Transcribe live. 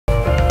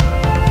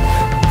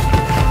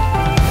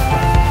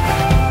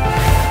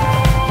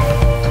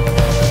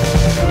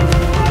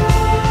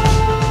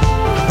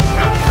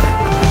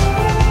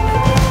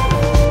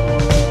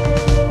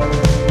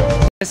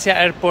Valencia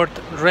airport,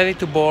 ready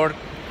to board.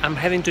 I'm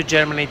heading to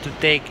Germany to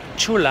take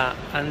Chula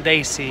and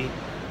Daisy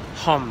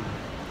home.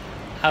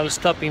 I'll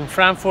stop in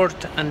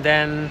Frankfurt and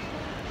then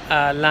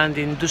land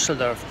in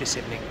Düsseldorf this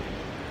evening.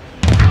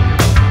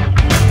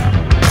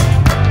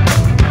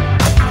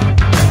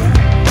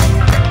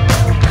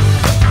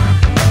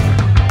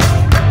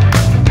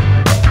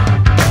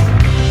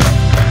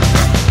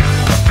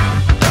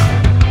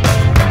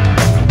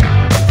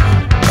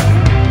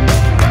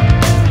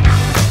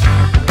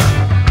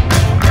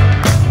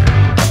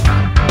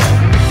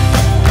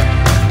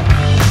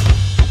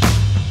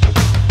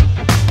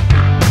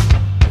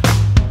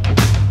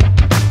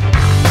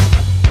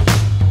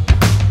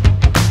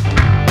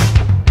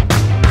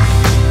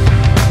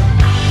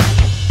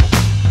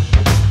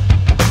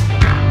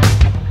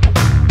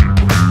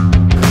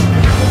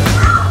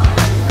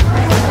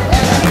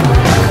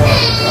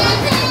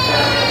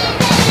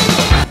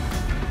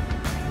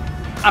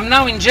 I'm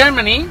now in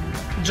Germany,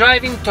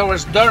 driving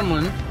towards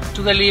Dortmund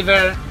to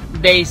deliver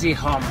Daisy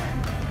home.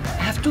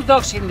 I have two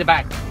dogs in the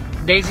back,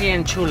 Daisy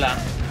and Chula.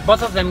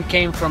 Both of them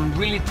came from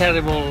really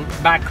terrible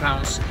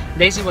backgrounds.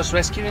 Daisy was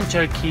rescued in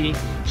Turkey.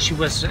 She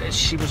was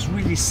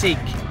really sick.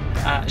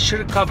 She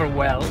recovered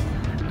well,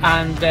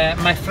 and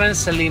my friend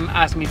Salim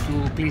asked me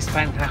to please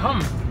find her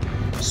home.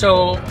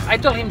 So I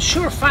told him,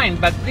 sure, fine,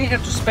 but bring her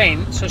to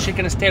Spain so she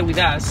can stay with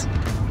us,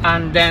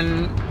 and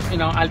then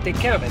I'll take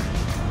care of it.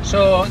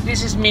 So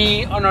this is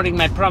me honoring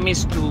my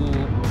promise to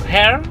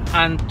her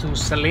and to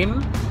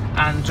Salim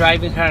and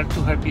driving her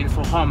to her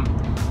beautiful home.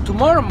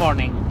 Tomorrow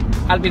morning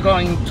I'll be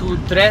going to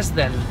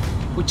Dresden,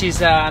 which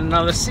is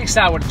another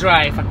 6-hour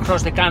drive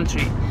across the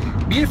country.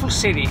 Beautiful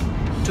city,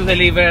 to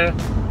deliver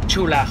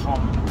Chula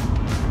home.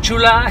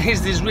 Chula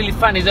is this really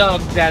funny dog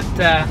that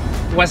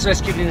was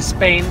rescued in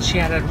Spain. She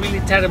had a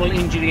really terrible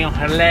injury on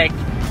her leg.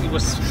 It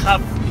was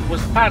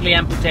partly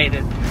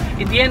amputated.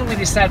 In the end, we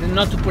decided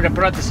not to put a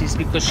prosthesis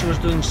because she was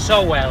doing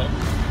so well.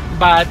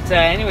 But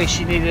anyway,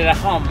 she needed a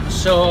home,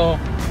 so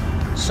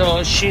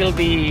she'll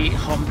be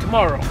home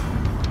tomorrow.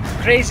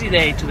 Crazy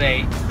day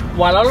today.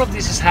 While all of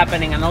this is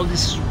happening and all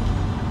this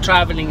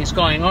traveling is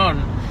going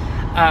on,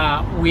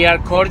 we are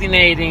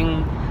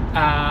coordinating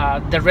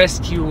the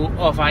rescue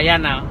of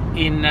Ayana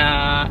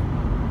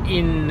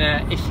in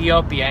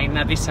Ethiopia, in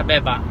Addis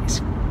Ababa. It's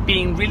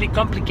being really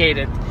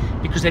complicated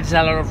because there is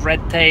a lot of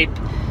red tape.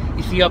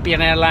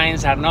 Ethiopian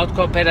Airlines are not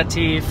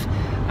cooperative.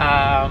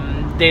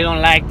 They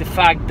don't like the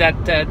fact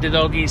that the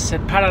dog is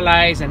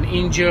paralyzed and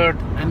injured.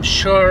 I'm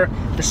sure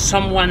there's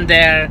someone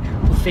there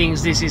who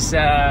thinks this is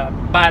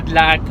bad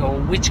luck or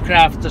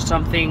witchcraft or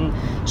something.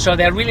 So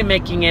they're really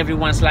making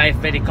everyone's life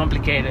very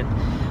complicated.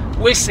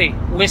 We'll see.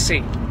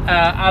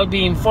 I'll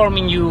be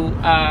informing you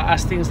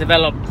as things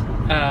develop,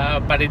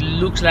 but it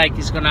looks like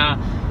she's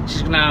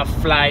gonna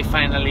fly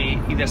finally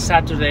either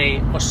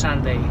Saturday or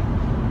Sunday.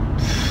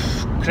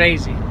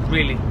 Crazy,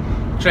 really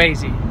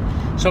crazy.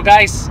 So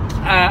guys,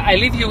 I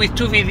leave you with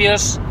two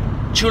videos,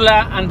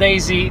 Chula and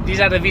Daisy. These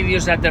are the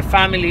videos that their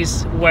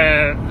families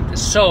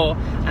saw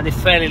and they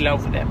fell in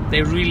love with them.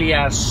 They really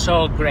are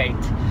so great.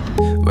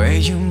 Where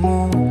you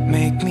move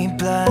make me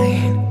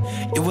blind.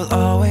 You will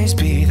always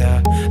be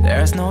there.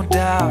 There's no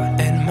doubt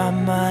in my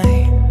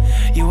mind.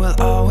 You will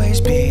always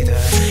be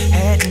there.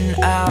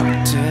 Heading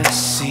out to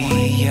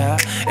see ya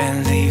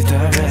and leave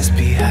the rest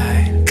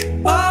behind.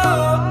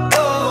 Oh,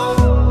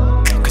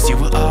 you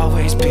will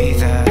always be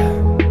there.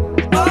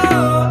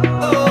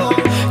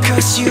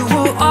 Cause you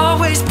will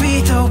always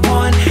be the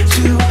one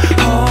to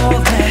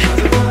hold me.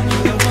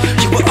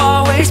 You will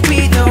always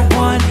be the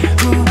one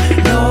who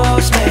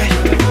knows me.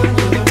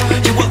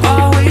 You will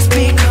always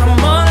be,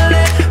 come on,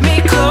 let me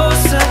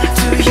closer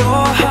to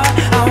your heart.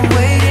 I'm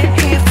waiting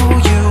here for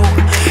you.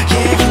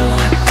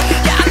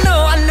 Yeah, I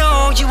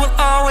know you will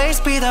always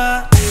be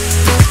there.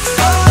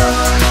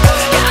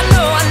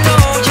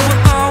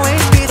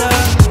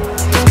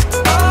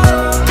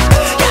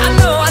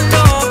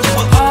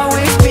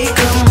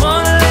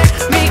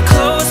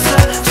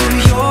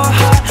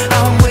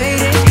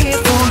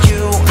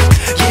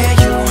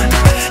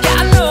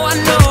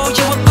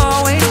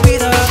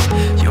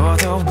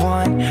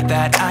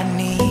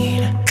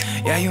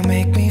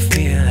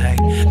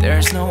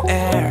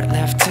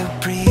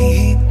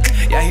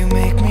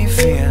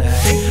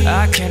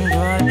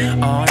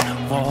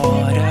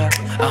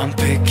 I'm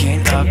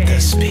picking up the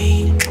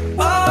speed.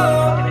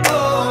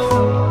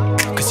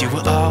 Cause you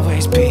will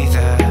always be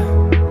there.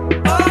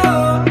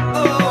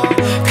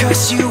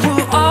 Cause you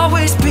will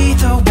always be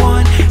the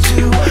one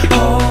to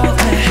hold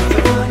me.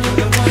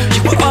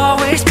 You will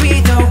always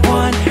be the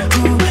one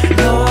who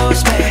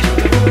knows me.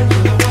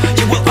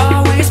 You will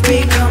always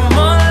be, come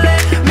on,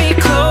 let me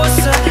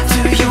closer to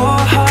your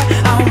heart.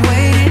 I'm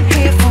waiting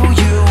here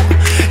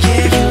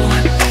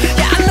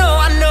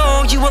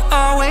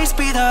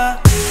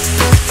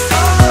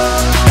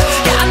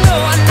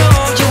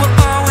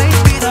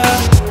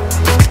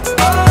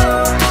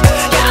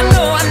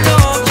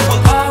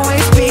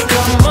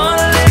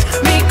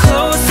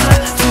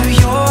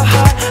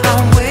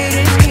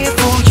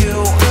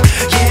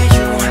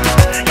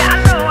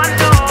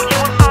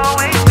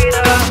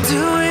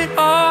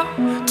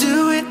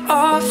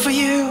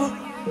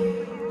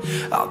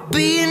I'll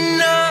be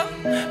enough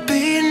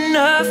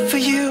for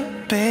you,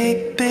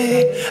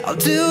 baby. I'll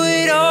do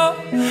it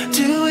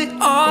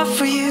all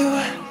for you.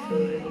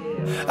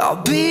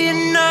 I'll be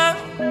enough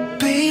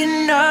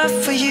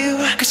for you.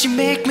 'Cause you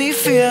make me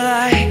feel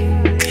like,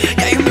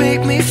 yeah, you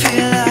make me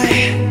feel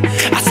like,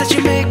 I said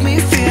you make me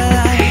feel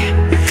like,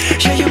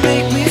 yeah, you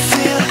make me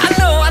feel. I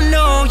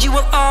know you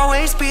will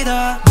always be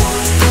the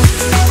one.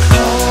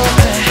 Oh,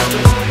 man.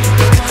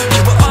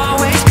 You will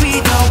always be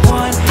the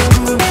one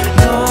who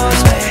knows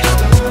me.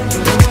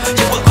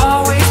 You will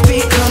always be,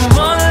 come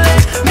on,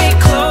 let me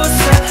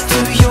closer to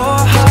your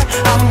heart.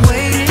 I'm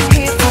waiting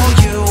here for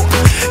you.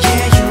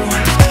 Yeah, you.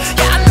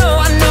 Yeah, I know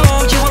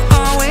you will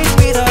always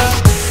be the.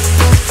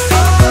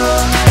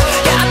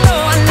 Yeah, I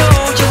know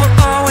you will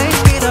always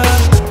be the.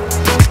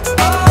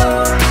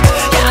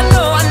 Yeah, I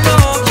know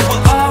you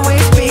will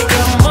always be.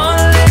 Come on,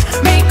 let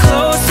me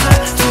closer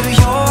to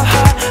your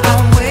heart.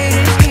 I'm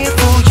waiting here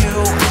for you.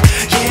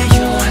 Yeah,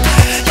 you.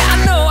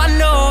 Yeah, I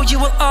know you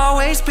will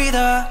always be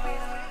the.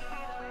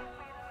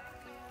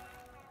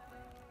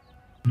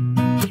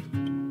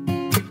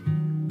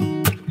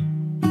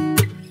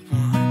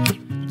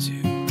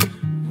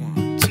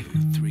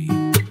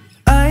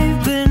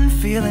 I've been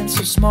feeling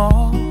so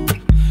small.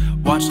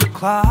 Watch the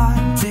clock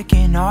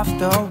ticking off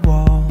the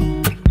wall.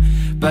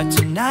 But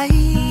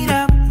tonight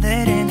I'm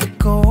letting it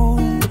go.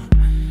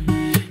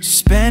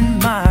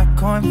 Spend my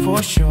coin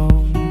for sure.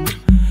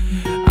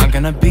 I'm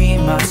gonna be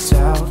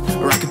myself,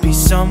 or I could be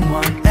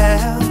someone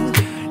else.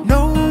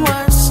 No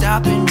one's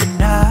stopping me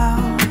now.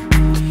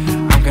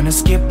 I'm gonna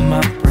skip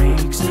my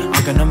breaks,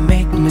 I'm gonna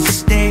make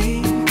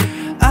mistakes.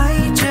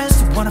 I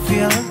just wanna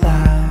feel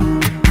alive.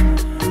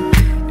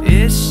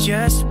 It's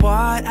just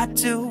what I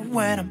do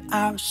when I'm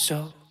out,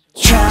 so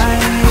try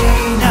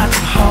not to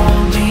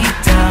hold me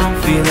down.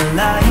 Feel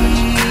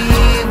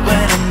alive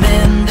when I'm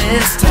in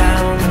this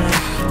town.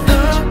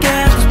 Look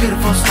at those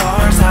beautiful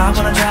stars. I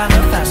wanna drive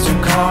a faster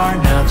car.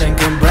 Nothing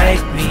can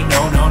break me,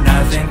 no,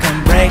 nothing can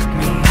break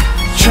me.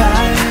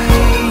 Try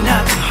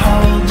not to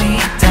hold me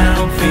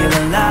down. Feel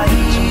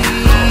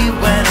alive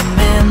when I'm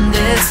in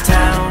this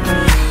town.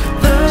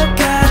 Look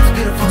at the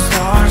beautiful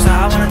stars. I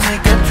wanna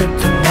take a trip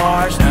to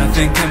Mars.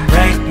 Nothing can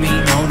break me,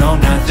 no,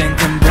 nothing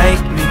can break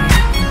me.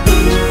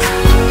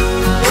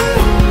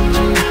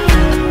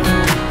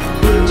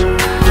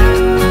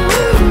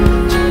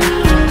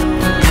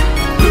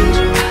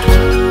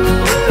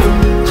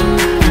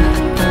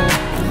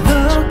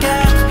 Look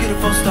at the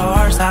beautiful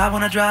stars. I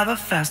wanna drive a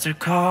faster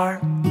car.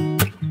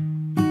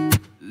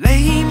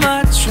 Lay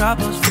my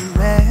troubles to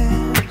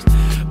rest.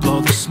 Blow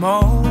the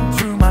smoke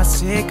through my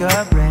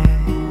cigarette.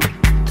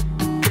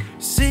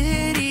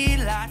 City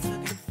lights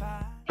looking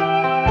fine.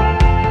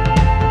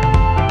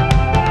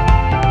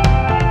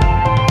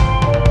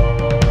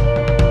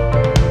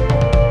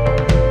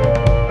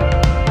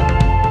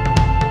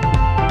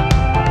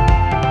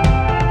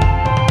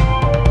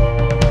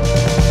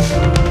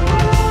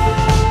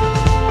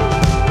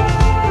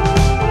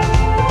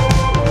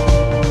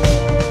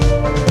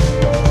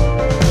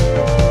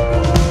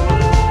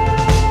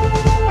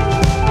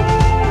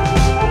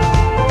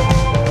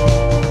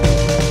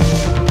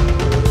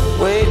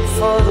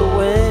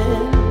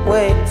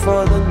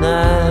 For the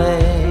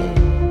night,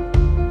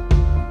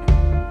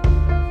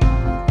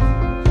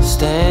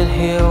 stand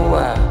here a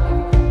while,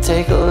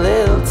 take a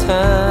little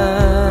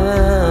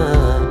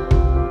time.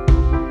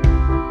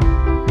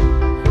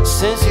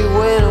 Since you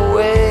went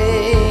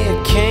away,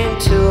 it came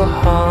to a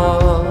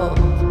halt.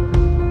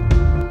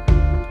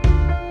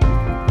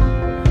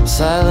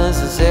 Silence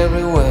is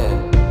everywhere,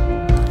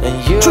 and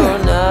you're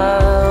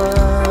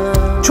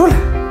not. Chula.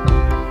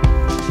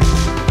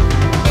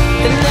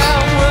 And now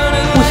I'm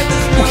running like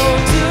there's no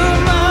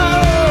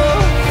tomorrow.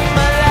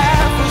 My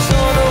life was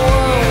on a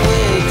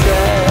one-way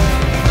drive.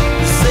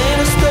 This ain't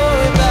a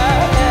story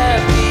about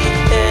happy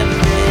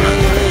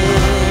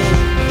ending.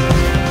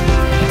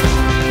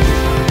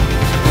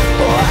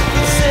 Oh, I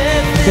can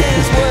set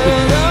this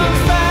world on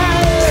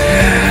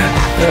fire. I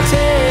can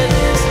tear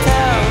this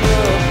town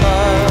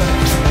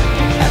apart.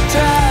 I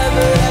try,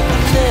 but I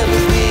can never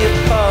be a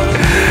part of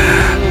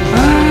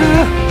you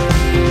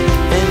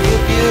and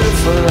your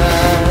beautiful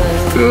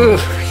eyes.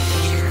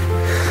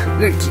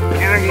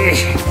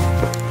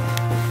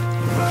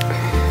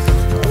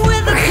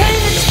 With a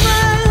painted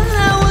smile, I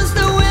was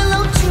the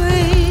willow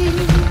tree.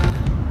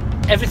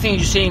 Everything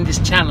you see in this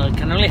channel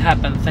can only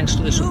happen thanks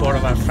to the support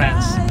of our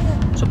friends.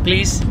 So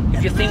please,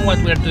 if you think what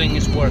we're doing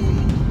is worth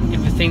it,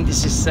 if you think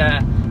this is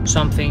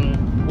something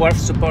worth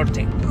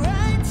supporting,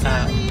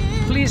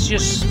 please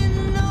just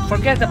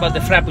forget about the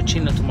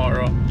Frappuccino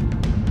tomorrow,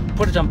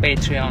 put it on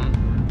Patreon,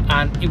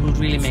 and it will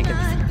really make a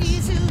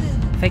difference.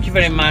 Thank you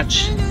very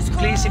much.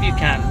 Please, if you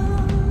can,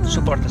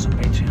 support us on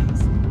Patreon.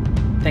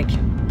 Thank you.